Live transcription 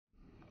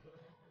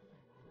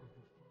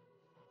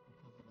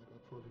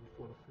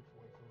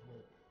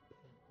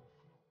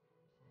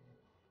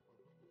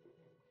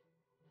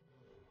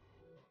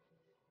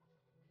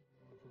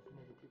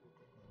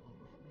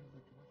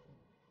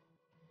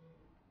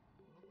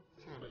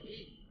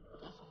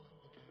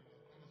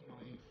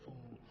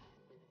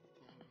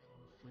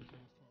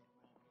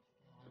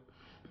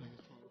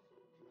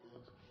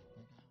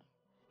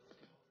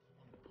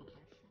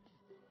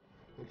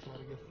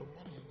niggas for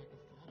money, niggas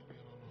tired of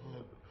being on the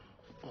hood,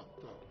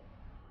 fucked up.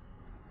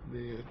 I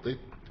mean,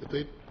 if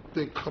they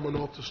think coming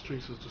off the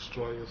streets is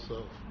destroying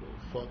yourself,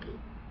 well, fuck it.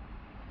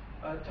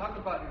 Talk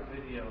about your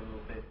video a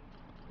little bit.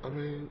 I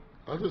mean,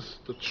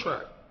 the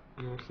track,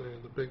 you know what I'm saying?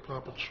 The Big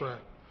Papa track.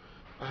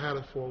 I had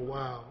it for a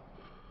while.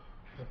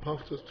 And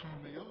Puff just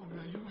told me, oh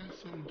man, you had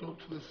something dope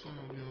to this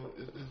song,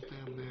 it's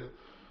damn near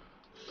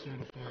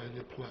certifying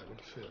your platinum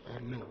shit. I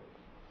know.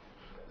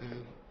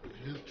 And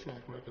his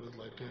track record is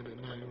like damn near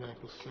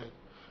 99%.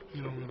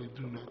 He don't really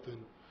do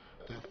nothing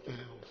that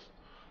fails.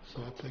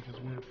 So I take his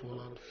word for a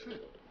lot of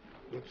shit,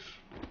 which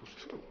was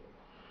true.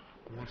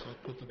 Once I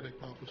put the Big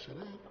Papa shit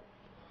out,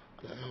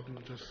 the album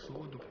just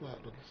soared to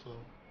platinum. So,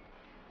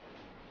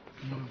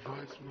 my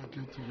advice when I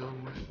give to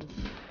young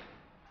rappers,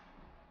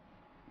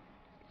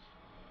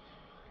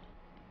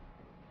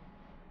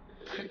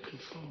 take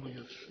control of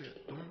your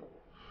shit.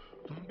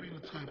 Don't be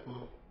the type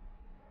of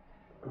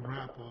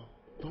rapper.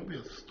 Don't be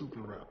a stupid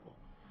rapper.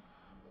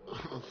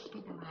 A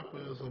stupid rapper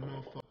is a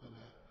motherfucker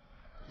that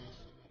has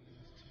somebody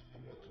else tell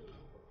him what to do.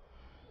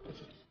 This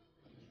is,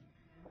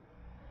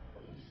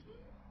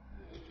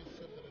 if it's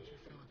something that you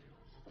feel like you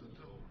don't have to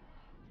do,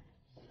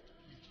 you have to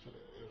reach for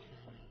it and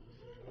find out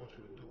why they want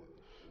you to do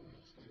it.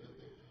 It's like that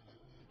they feel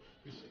like, well,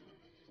 you see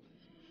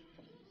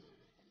what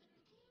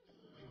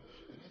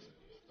and that's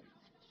it.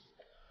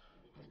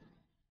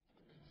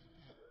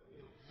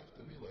 You don't have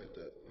to be like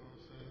that. You know what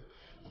I'm saying?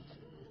 A lot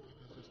of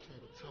motherfuckers just try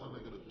to tell a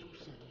nigga to do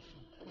something so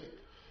quick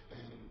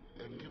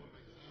and give them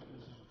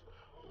examples of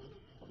other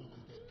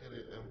motherfuckers that did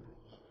it and blew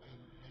up and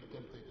make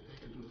them think that they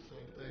can do the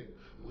same thing,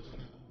 which is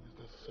not always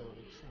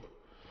necessarily true.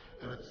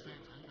 And at the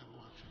same time, you gotta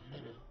watch your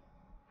money.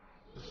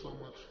 There's so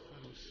much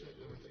funny shit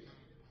in this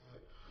game,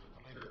 but a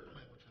nigga can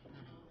play with your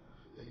money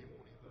and you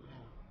won't even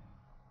know.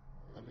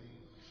 I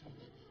mean, as soon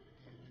as I got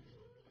in the game, I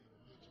got a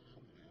really much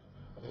money.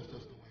 That's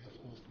just the way it's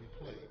supposed to be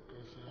played. You know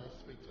what I'm saying? I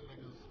speak to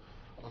niggas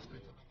who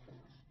got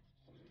money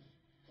in the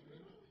game. They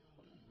know,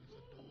 yo,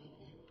 dog, it's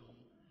a dog, eat dog.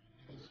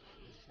 Niggas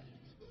is trying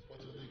to get as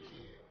much as they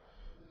can.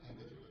 And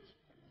if you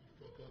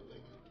fuck up, they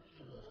can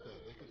give us that.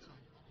 They can tell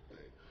you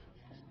anything.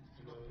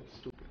 You know, it's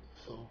stupid.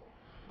 So,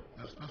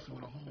 especially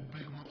with a whole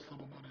big lump sum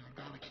of money, I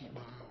gotta keep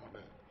my eye on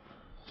that.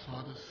 So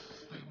I just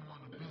stay more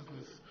in the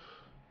business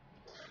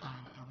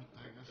side of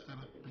everything instead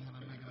of being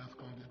a nigga that's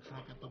gonna get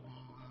drunk at the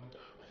bar and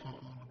fuck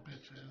all the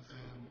bitches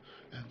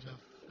and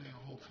just stay in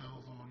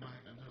hotels all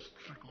night and just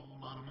trick a whole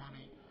lot of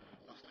money.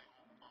 I stay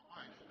home with my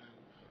wife and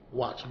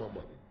watch my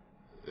money.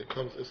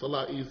 It's a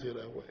lot easier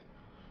that way.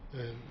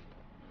 And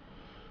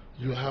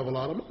you have a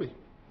lot of money.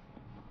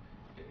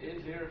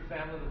 Is your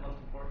family the most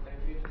important thing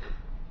for you?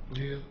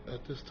 Yeah,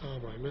 at this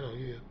time right now,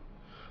 yeah.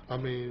 I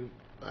mean,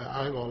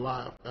 I ain't gonna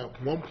lie. At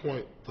one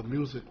point, the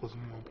music was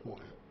more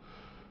important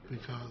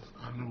because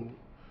I knew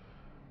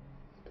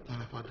that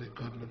if I did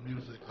good in the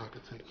music, I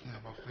could take care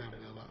of my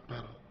family a lot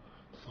better.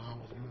 So I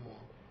was more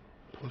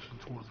pushing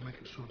towards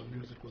making sure the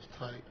music was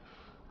tight,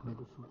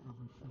 making sure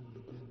every show I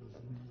did was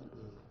music,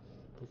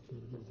 was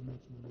trying to get as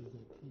much money as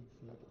I could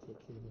so I could take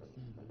care of my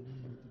family. Now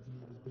that the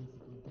job is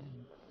basically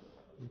done,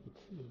 I could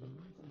chill. My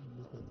wife always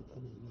just like to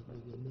come out like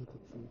maybe a month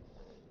or two.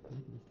 I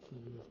could just chill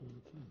with us when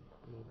I chill. Just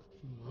chill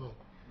at home.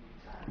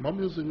 My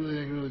music really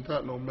ain't really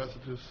got no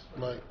messages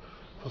like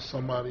for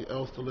somebody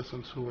else to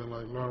listen to and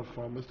like learn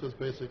from. It's just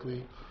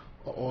basically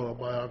an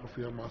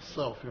autobiography of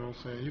myself. You know what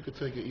I'm saying? You could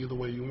take it either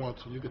way you want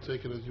to. You could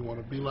take it as you want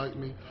to be like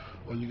me,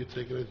 or you could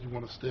take it as you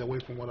want to stay away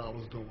from what I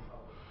was doing.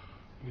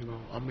 You know,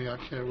 I mean, I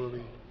can't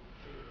really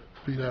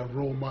be that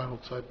role model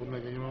type of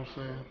nigga. You know what I'm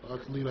saying?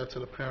 I can leave that to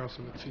the parents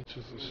and the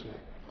teachers and shit.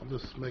 I'm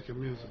just making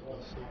music.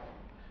 That's it.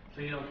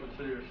 So you don't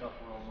consider yourself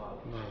a role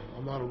model? No,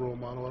 I'm not a role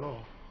model at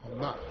all. I'm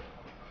not.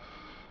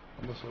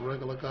 I'm just a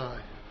regular guy.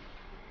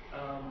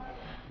 Um,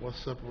 What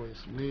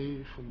separates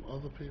me from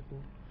other people?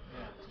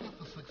 yeah. I guess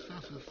the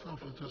success itself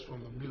is just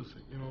from the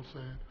music, you know what I'm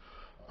saying?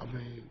 I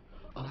mean,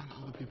 a lot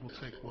of other people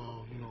take,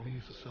 well, you know, he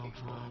used to sell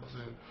drugs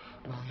and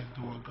now he's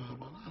doing good.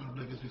 But a lot of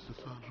niggas used to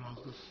sell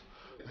drugs, just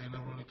they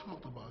never really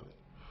talked about it.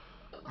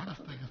 I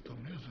just think it's the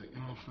music, you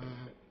know what I'm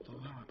saying? The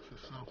lyrics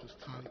itself is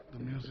tight, the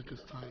music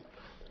is tight,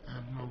 and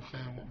you know what I'm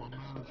saying, with my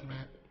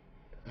management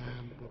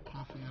and with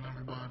Puffy and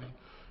everybody,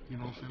 you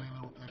know what I'm saying, they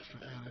little extra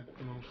added,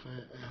 you know what I'm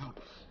saying, it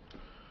helps.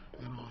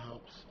 It all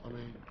helps. I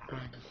mean,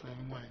 Craig the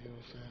same way, you know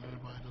what I'm saying?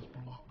 Everybody just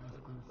blew up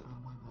basically the same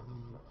way behind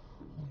who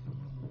you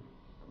know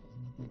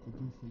and what they could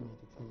do for you at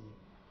the time.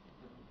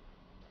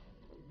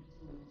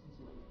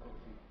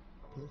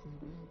 Puffy,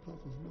 man,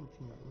 Puffy's real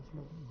tight. That's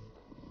my brother.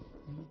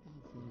 He looked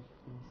out for me,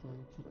 you know what I'm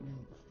saying? Took me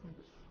out the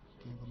streets,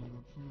 gave a nigga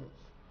a chance.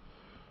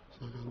 So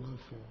I got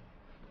love for him.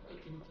 Hey,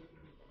 can you take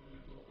me when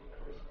you did your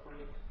first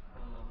break?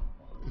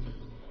 When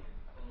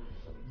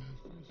it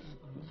first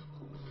happened, me and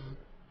my man,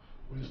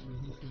 we used to be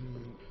hustling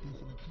in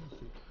Infinite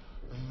Classic.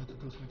 And he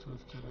introduced me to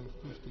this kid named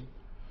 50.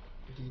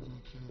 DJ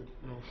kid,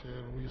 you know what I'm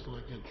saying? And we used to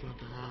like get drunk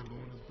and high, go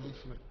in his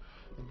basement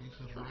and make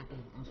his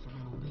rapping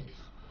instrumental beats.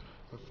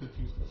 But 50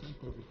 used to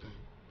tape everything.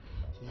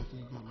 So after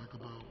he got like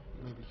about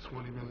maybe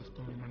 20 minutes,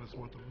 30 minutes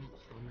worth of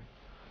beats from me.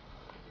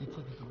 He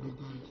took it to Big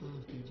Daddy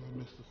Kane's DJ,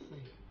 Mr. C.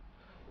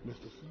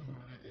 Mr. C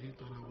heard it, and he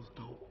thought it was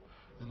dope.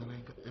 And then they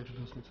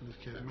introduced me to this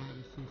kid,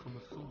 Maggie C from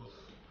the Source.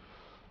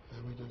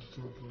 And we just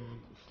jumped on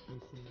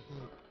insane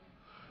hip.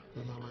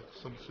 They got like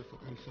some shit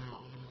for inside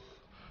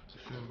artists.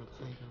 They shit on the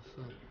tape and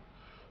shit.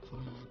 So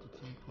they like the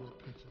tape, put a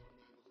picture.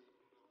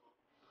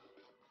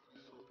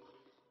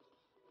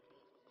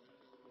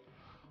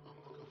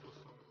 I'm looking for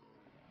some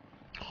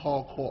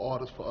hardcore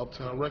artists for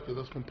Uptown Records.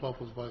 That's when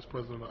Puff was vice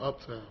president of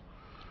Uptown.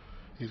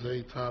 He said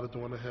he tired of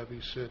doing the heavy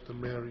shit, the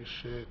Mary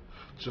shit,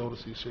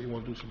 Jodeci shit. He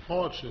want to do some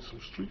hard shit,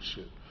 some street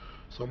shit.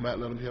 So Matt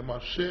let him hear my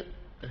shit,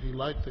 and he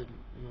liked it.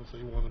 You know, so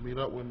he wanted to meet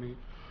up with me.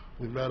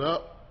 We met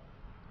up.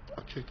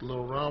 I kicked a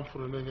little round for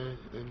the nigga,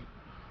 and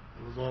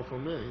it was on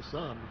from there. He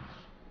signed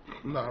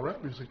me. Nah,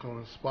 rap music don't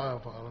inspire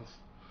violence.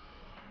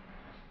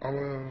 I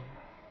mean,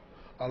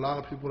 a lot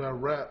of people that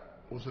rap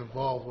was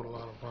involved with a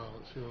lot of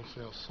violence. You know what I'm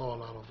saying? Saw a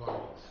lot of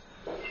violence.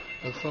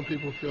 And some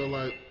people feel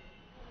like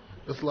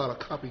there's a lot of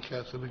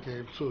copycats in the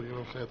game too, you know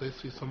what I'm saying? If they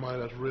see somebody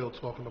that's real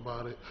talking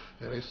about it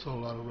and they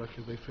sold a lot of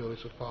records, they feel they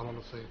should follow in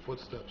the same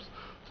footsteps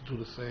to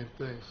do the same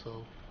thing.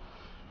 So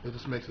it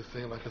just makes it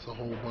seem like it's a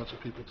whole bunch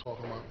of people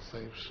talking about the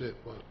same shit,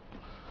 but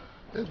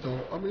it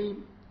don't. I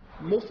mean,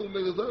 most of the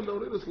niggas I know,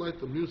 they just like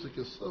the music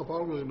itself. I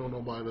don't really know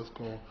nobody that's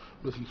gonna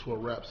listen to a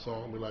rap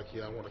song and be like,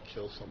 yeah, I wanna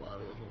kill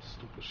somebody or some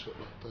stupid shit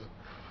like that.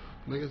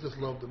 Niggas just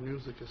love the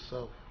music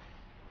itself.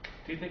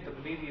 Do you think the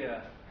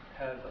media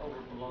has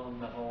overblown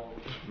the whole?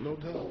 No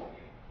doubt.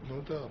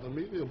 No doubt. The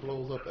media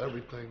blows up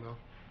everything though.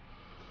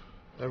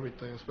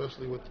 Everything,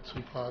 especially with the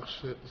Tupac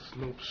shit, the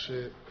Snoop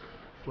shit,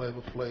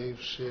 Flavor Flav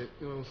shit,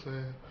 you know what I'm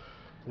saying?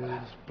 Really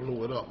just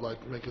blew it up,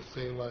 like make it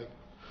seem like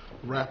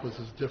rappers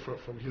is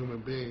different from human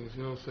beings,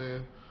 you know what I'm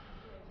saying?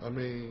 I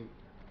mean,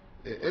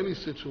 in any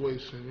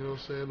situation, you know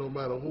what I'm saying, no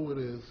matter who it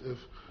is,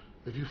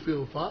 if you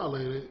feel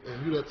violated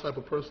and you that type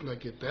of person that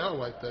get down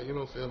like that, you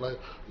know what I'm saying, like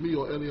me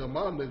or any of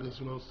my niggas,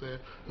 you know what I'm saying,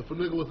 if a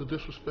nigga was to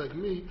disrespect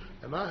me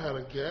and I had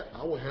a gat,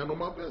 I would handle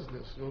my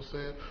business, you know what I'm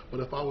saying,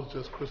 but if I was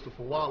just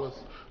Christopher Wallace,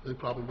 they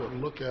probably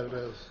wouldn't look at it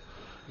as,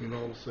 you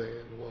know what I'm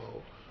saying,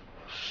 well,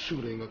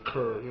 shooting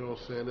occurred, you know what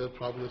I'm saying, they'd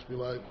probably just be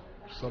like,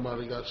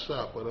 somebody got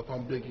shot, but if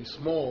I'm Biggie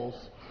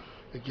Smalls,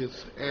 it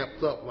gets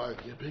amped up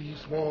like, yeah, Biggie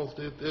Smalls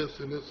did this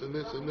and this and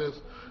this and this.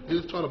 They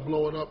just try to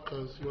blow it up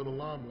because you're in the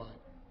limelight.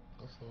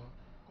 That's all.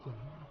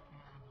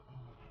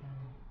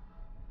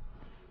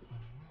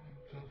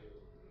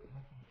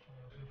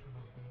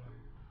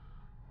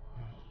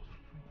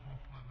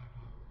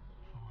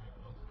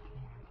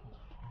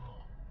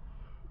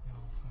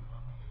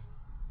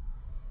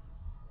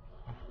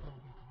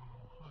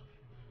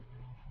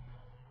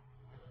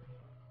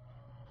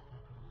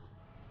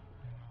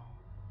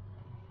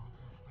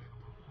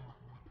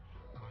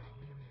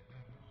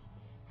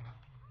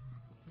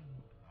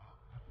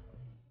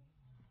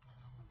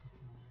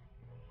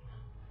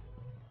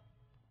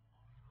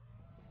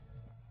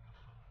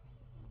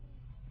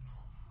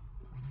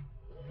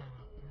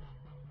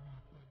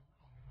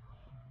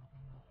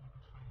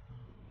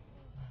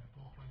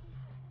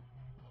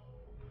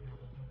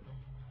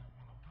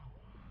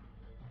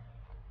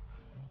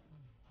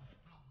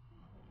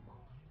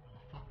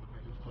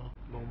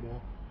 No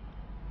more,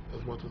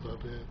 as much as I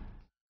did.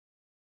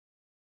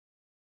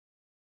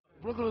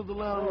 Brooklyn is the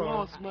land of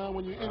lost, man.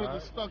 When you're in it, you're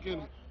stuck in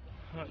it.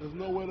 There's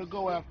nowhere to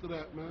go after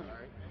that, man.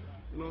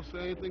 You know what I'm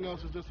saying? Anything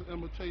else is just an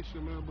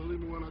imitation, man. Believe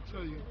me when I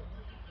tell you.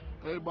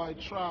 Everybody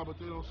try, but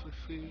they don't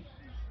succeed.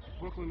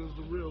 Brooklyn is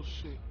the real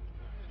shit.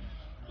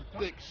 The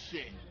thick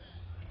shit.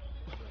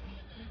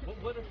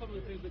 What are some of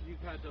the things that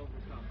you've had to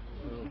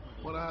overcome?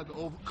 What I had to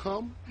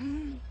overcome?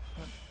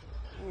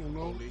 I don't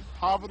know.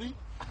 Poverty.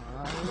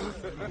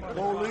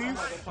 Police.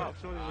 A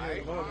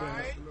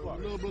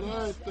little bit of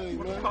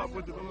everything, man.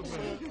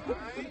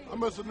 I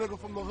met a nigga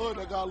from the hood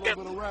that got a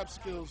little bit of rap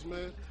skills,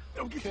 man.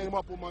 Came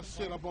up with my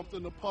shit. I bumped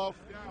into Puff,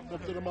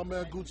 bumped into my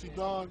man Gucci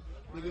Don.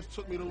 Niggas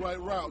took me the right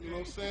route, you know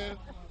what I'm saying?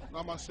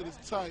 Now my shit is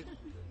tight.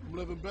 I'm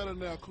living better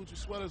now. Coochie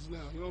sweaters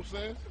now, you know what I'm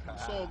saying?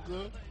 It's all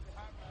good.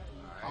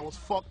 I was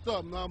fucked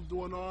up. Now I'm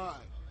doing all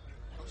right.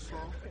 That's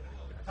all.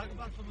 Talk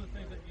about some of the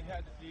things that you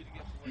had to do to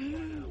get to where you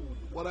are now.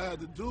 What I had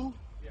to do?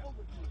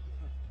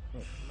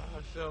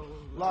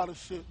 A lot of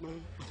shit,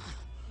 man.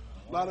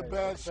 A lot of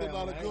bad shit, a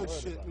lot of good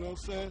shit, you know what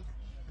I'm saying?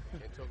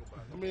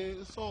 I mean,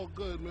 it's all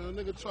good, man. A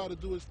nigga try to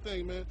do his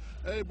thing, man.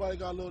 Everybody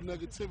got a little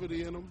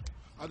negativity in them.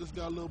 I just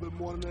got a little bit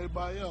more than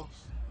everybody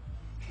else.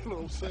 You know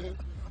what I'm saying?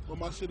 But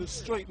my shit is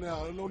straight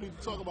now. There's no need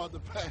to talk about the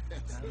past.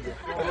 You know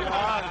what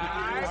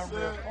I'm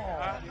saying?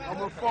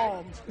 I'm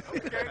reformed.